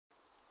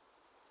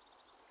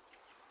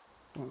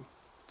1,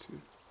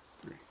 2,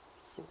 3,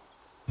 4.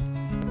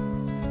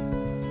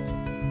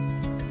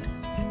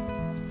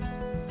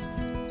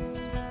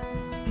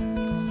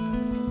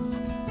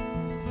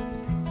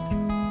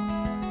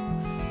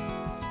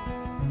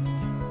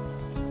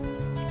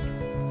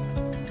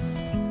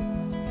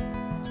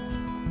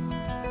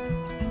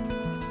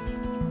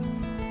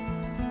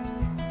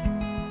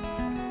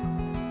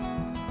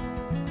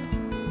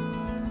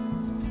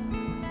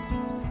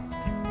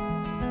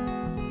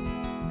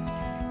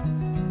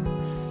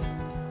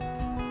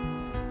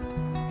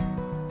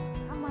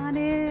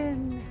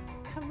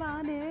 Come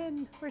on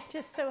in. We're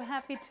just so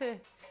happy to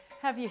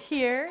have you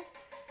here.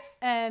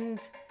 And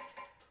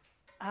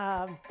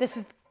this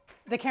is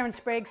the Karin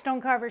Sprague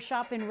Stone Carver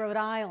Shop in Rhode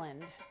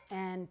Island.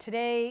 And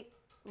today,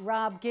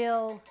 Rob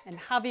Gill and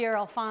Javier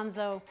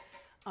Alfonso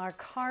are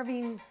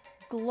carving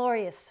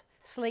glorious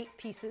slate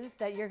pieces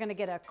that you're going to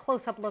get a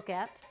close-up look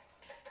at.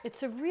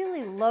 It's a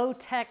really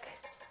low-tech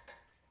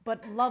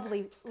but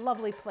lovely,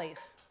 lovely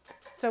place.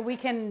 So we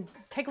can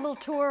take a little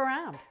tour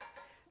around.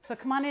 So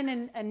come on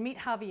in and meet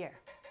Javier.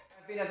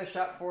 I've been at the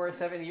shop for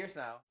 7 years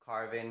now,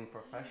 carving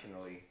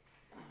professionally.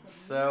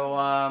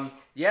 So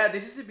yeah,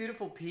 this is a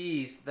beautiful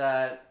piece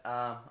that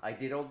I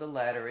did all the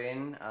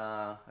lettering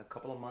a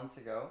couple of months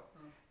ago.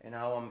 And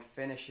now I'm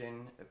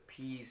finishing a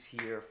piece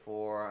here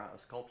for a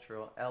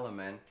sculptural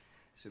element.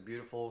 It's a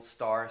beautiful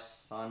star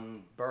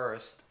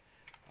sunburst.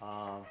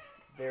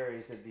 There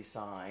is the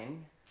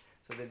design.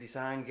 So the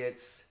design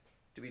gets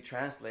to be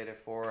translated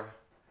for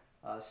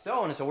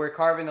stone. So we're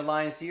carving the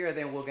lines here,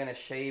 then we're gonna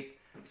shape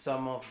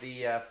some of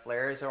the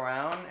flares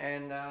around,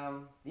 and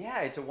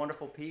yeah, it's a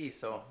wonderful piece,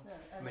 so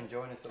I'm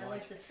enjoying it so much. I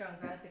like the strong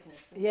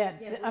graphicness. Yeah,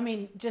 I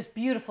mean, just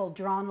beautiful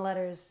drawn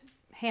letters,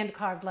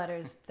 hand-carved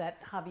letters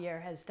that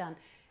Javier has done.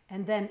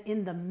 And then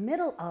in the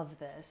middle of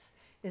this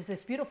is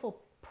this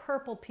beautiful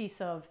purple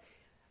piece of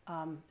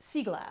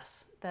sea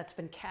glass that's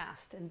been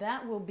cast, and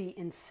that will be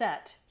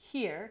inset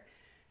here,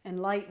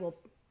 and light will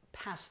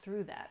pass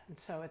through that. And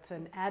so it's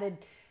an added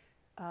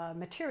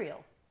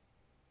material.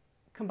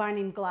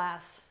 Combining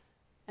glass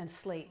and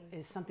slate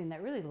is something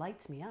that really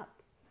lights me up.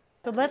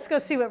 So let's go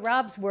see what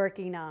Rob's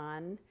working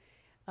on.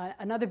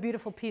 Another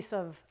beautiful piece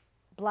of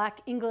black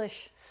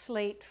English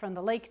slate from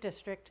the Lake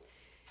District.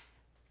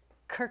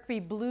 Kirkby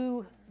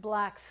blue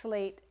black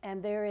slate,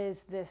 and there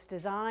is this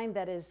design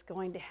that is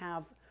going to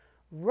have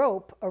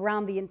rope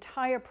around the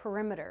entire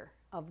perimeter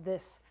of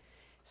this.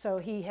 So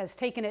he has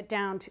taken it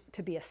down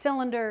to be a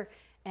cylinder,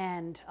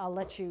 and I'll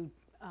let you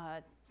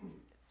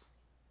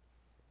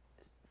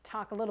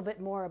talk a little bit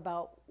more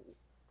about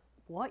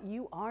what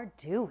you are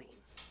doing.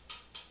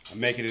 I'm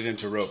making it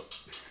into rope.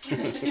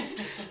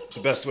 The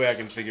best way I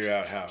can figure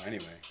out how,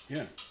 anyway.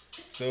 Yeah.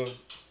 So,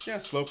 yeah,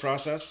 slow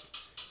process.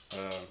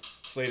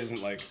 Slate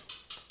isn't like,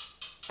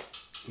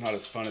 it's not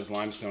as fun as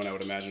limestone, I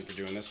would imagine, for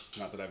doing this.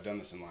 Not that I've done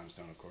this in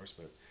limestone, of course,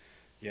 but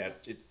yeah,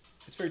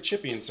 it's very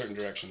chippy in certain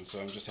directions, so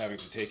I'm just having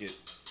to take it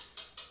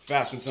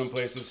fast in some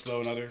places,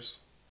 slow in others.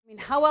 I mean,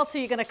 how else are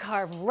you going to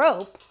carve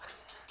rope?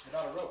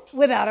 Without a rope.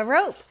 Without a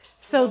rope.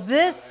 So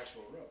this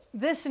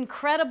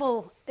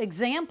incredible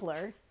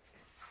exemplar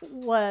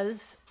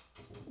was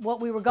what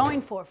we were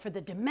going for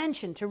the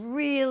dimension, to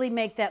really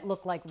make that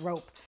look like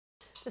rope.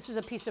 This is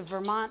a piece of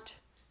Vermont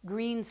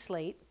green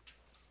slate.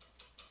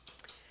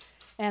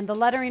 And the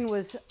lettering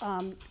was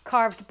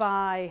carved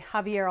by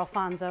Javier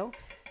Alfonso.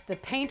 The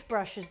paint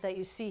brushes that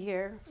you see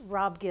here,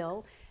 Rob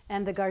Gill,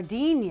 and the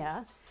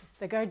gardenia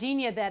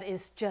that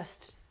is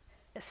just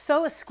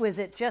so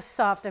exquisite, just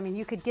soft. I mean,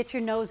 you could get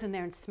your nose in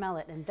there and smell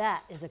it, and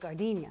that is a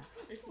gardenia.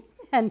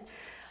 And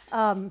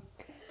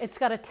it's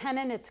got a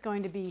tenon. It's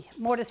going to be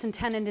mortise and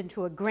tenoned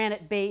into a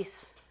granite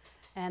base,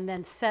 and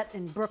then set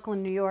in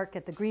Brooklyn, New York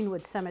at the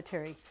Greenwood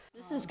Cemetery.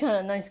 This is kind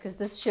of nice because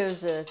this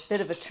shows a bit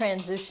of a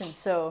transition.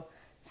 So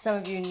some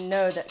of you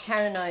know that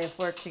Karin and I have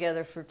worked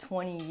together for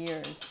 20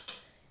 years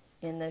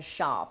in this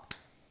shop.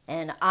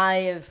 And I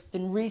have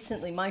been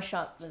recently, my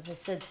shop, as I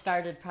said,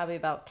 started probably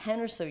about 10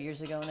 or so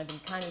years ago, and I've been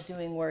kind of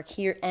doing work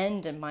here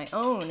and in my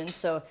own. And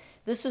so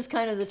this was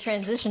kind of the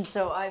transition.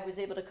 So I was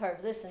able to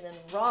carve this, and then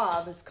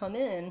Rob has come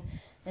in,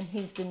 and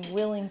he's been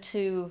willing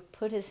to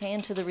put his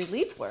hand to the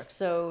relief work.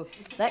 So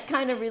that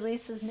kind of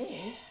releases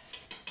me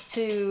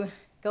to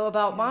go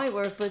about my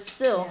work, but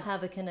still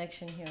have a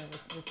connection here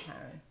with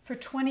Karin. For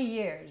 20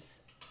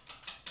 years,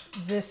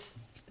 this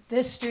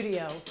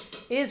studio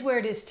is where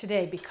it is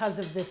today because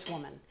of this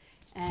woman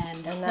and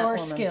her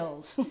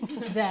skills.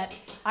 That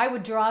I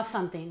would draw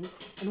something,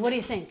 and what do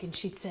you think? And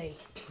she'd say,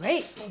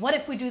 great, well, what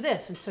if we do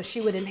this? And so she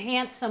would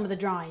enhance some of the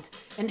drawings,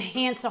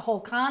 enhance a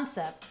whole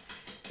concept,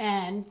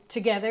 and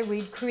together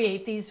we'd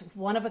create these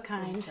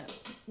one-of-a-kind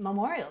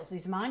memorials,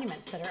 these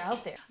monuments that are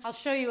out there. I'll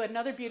show you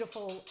another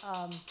beautiful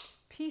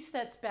piece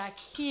that's back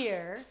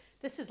here.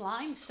 This is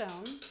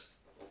limestone.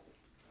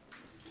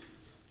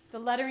 The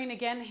lettering,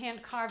 again,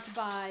 hand-carved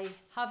by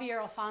Javier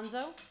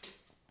Alfonso.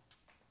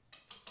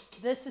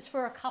 This is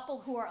for a couple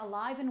who are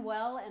alive and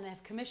well and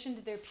have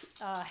commissioned their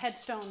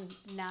headstone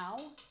now.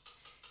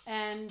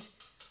 And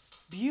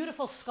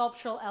beautiful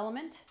sculptural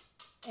element.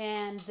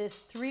 And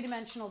this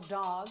three-dimensional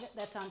dog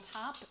that's on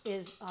top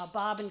is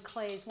Bob and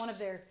Clay's, one of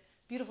their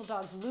beautiful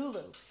dogs,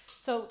 Lulu.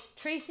 So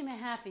Tracy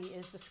Mahaffey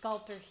is the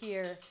sculptor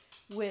here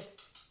with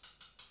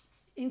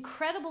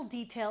incredible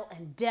detail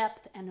and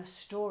depth and a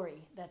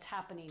story that's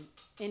happening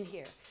in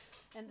here.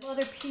 And the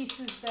other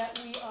pieces that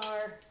we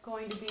are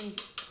going to be,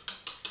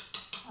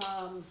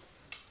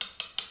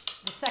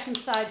 the second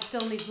side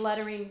still needs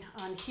lettering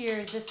on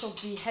here. This will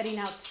be heading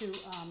out to,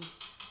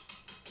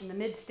 in the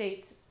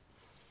mid-states.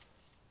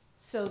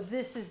 So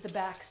this is the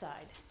back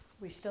side.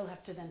 We still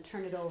have to then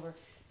turn it over.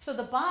 So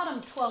the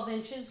bottom 12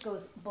 inches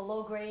goes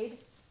below grade.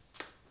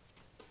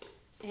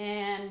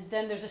 And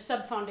then there's a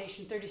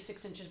sub-foundation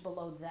 36 inches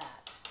below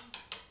that.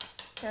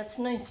 That's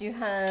nice. You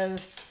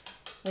have,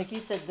 like you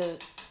said, the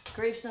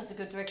gravestones that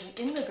go directly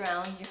in the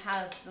ground. You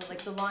have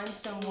the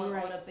limestone one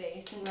on a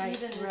base, and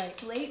even the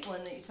slate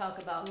one that you talk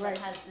about that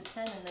has the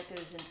tenon that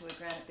goes into a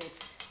granite base.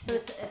 So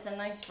it's a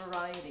nice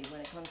variety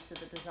when it comes to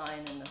the design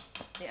and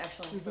the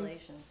actual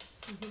installations.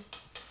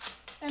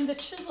 And the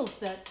chisels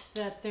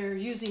that they're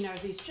using are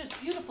these just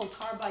beautiful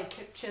carbide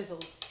tip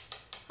chisels.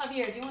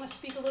 Javier, do you want to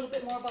speak a little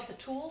bit more about the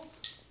tools?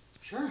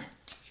 Sure.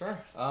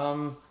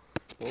 Well,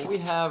 we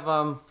have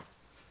a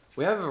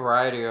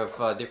variety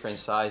of different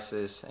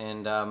sizes,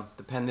 and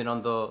depending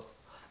on the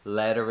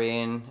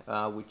lettering,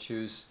 we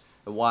choose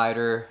a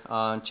wider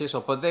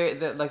chisel. But they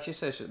like you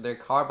said, they're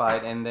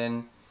carbide, and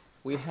then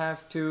we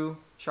have to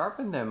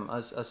sharpen them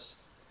as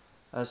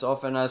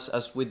often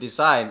as we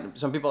decide.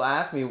 Some people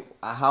ask me,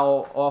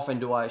 how often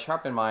do I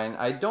sharpen mine?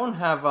 I don't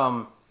have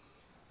a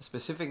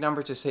specific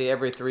number to say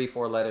every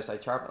 3-4 letters I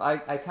sharpen.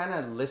 I kind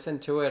of listen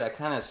to it, I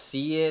kind of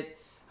see it,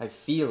 I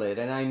feel it,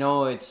 and I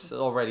know it's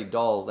already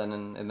dulled,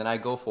 and then I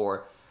go for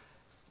it.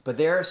 But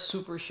they're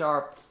super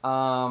sharp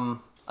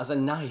as a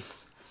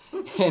knife.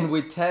 And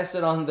we test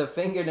it on the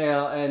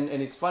fingernail, and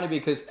it's funny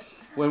because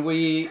when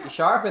we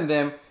sharpen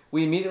them,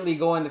 we immediately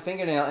go on the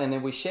fingernail and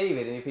then we shave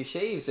it. And if he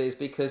shaves it, it's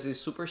because it's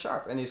super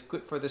sharp and it's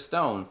good for the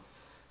stone.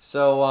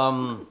 So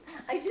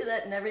I do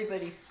that and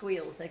everybody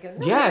squeals. I go,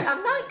 no, yes,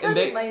 I'm not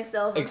cutting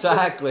myself.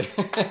 Exactly.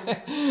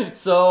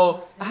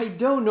 So I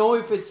don't know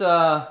if it's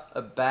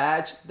a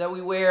badge that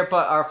we wear,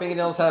 but our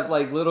fingernails have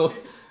like little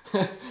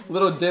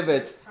little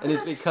divots, and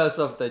it's because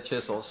of the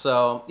chisel.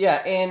 So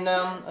yeah, and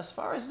as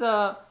far as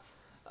the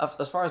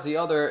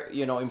other,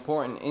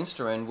 important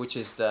instrument, which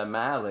is the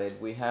mallet,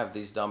 we have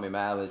these dummy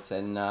mallets,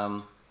 and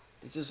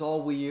it's just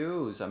all we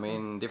use. I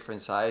mean,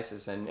 different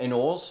sizes and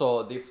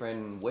also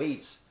different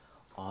weights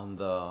on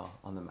the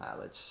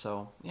mallets.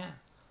 So yeah,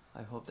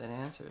 I hope that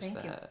answers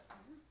Thank you.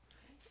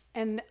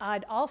 And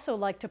I'd also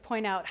like to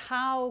point out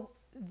how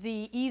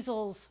the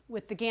easels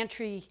with the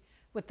gantry,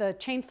 with the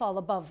chainfall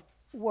above,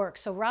 work.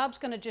 So Rob's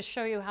going to just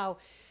show you how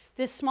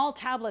this small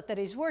tablet that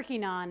he's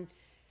working on,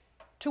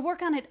 to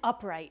work on it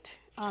upright.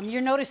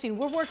 You're noticing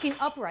we're working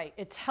upright.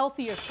 It's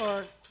healthier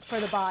for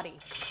the body.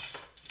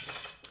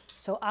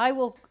 So I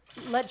will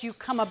let you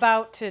come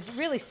about to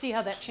really see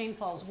how that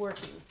chainfall is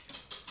working.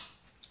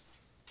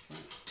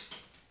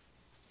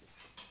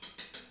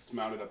 It's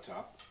mounted up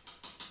top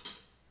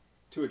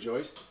to a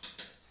joist,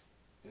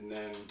 and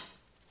then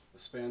the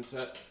span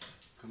set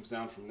comes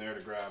down from there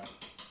to grab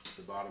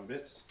the bottom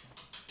bits.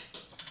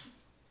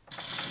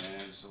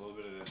 And just a little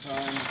bit at a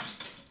time,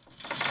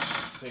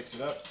 takes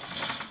it up,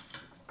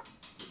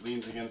 it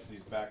leans against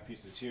these back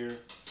pieces here,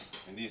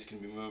 and these can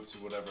be moved to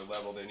whatever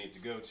level they need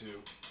to go to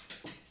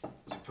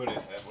put it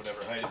at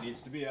whatever height it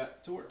needs to be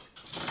at to work.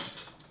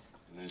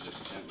 And then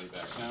just gently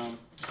back down.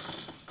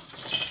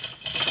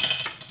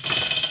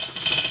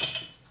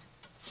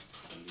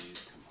 And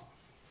these come off.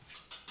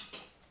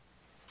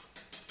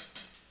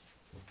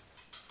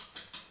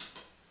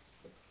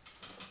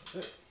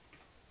 That's it.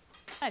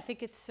 I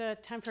think it's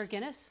time for a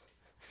Guinness.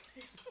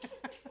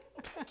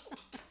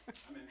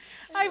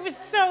 I would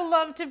so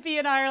love to be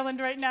in Ireland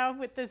right now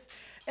with this,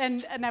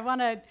 and I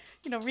want to,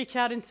 reach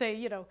out and say,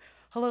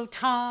 hello,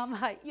 Tom.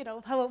 Hi,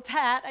 hello,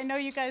 Pat. I know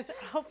you guys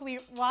are hopefully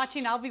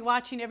watching. I'll be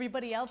watching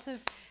everybody else's.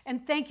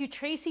 And thank you,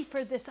 Tracy,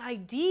 for this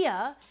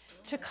idea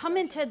to come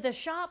into the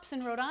shops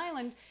in Rhode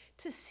Island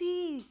to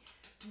see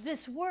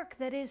this work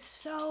that is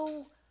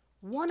so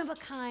one of a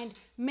kind,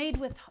 made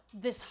with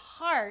this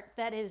heart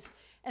that is,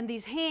 and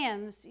these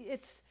hands.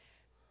 It's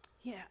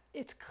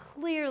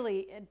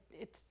clearly,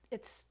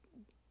 it's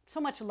so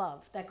much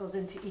love that goes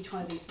into each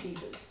one of these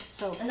pieces.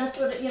 So, and that's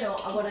what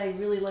what I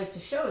really like to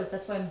show is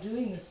that's why I'm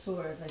doing this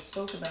tour, as I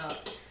spoke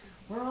about.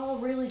 We're all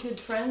really good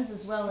friends,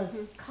 as well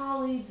as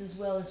colleagues, as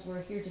well as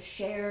we're here to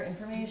share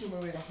information.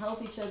 We're here to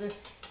help each other,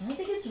 and I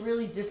think it's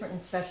really different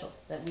and special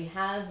that we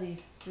have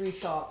these 3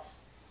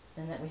 shops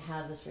and that we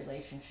have this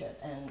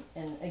relationship.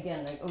 And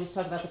again, I always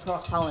talk about the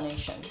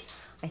cross-pollination.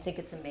 I think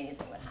it's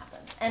amazing what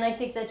happens, and I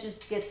think that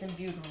just gets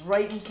imbued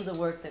right into the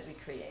work that we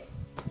create.